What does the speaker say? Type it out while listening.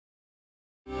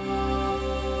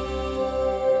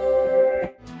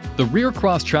The rear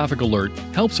cross traffic alert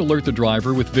helps alert the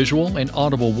driver with visual and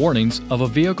audible warnings of a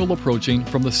vehicle approaching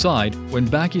from the side when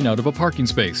backing out of a parking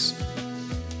space.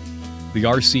 The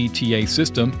RCTA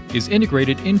system is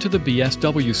integrated into the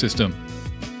BSW system.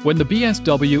 When the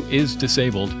BSW is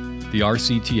disabled, the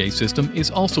RCTA system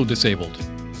is also disabled.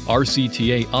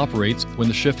 RCTA operates when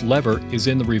the shift lever is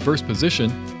in the reverse position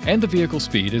and the vehicle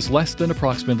speed is less than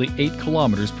approximately 8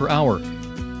 km per hour.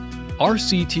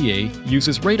 RCTA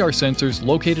uses radar sensors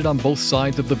located on both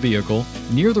sides of the vehicle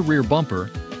near the rear bumper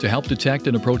to help detect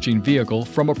an approaching vehicle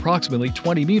from approximately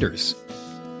 20 meters.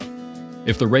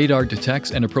 If the radar detects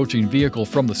an approaching vehicle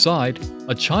from the side,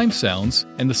 a chime sounds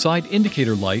and the side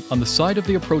indicator light on the side of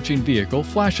the approaching vehicle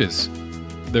flashes.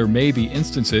 There may be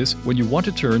instances when you want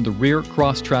to turn the rear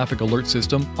cross traffic alert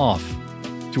system off.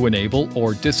 To enable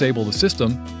or disable the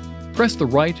system, press the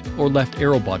right or left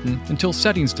arrow button until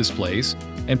Settings displays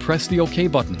and press the OK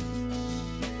button.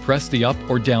 Press the up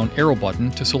or down arrow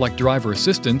button to select driver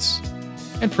assistance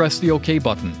and press the OK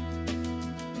button.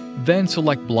 Then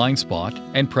select blind spot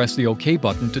and press the OK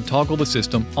button to toggle the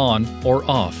system on or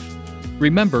off.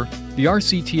 Remember, the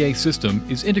RCTA system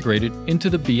is integrated into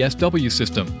the BSW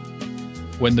system.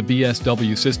 When the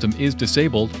BSW system is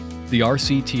disabled, the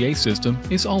RCTA system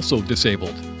is also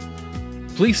disabled.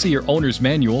 Please see your owner's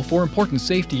manual for important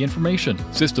safety information,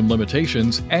 system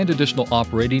limitations, and additional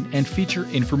operating and feature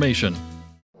information.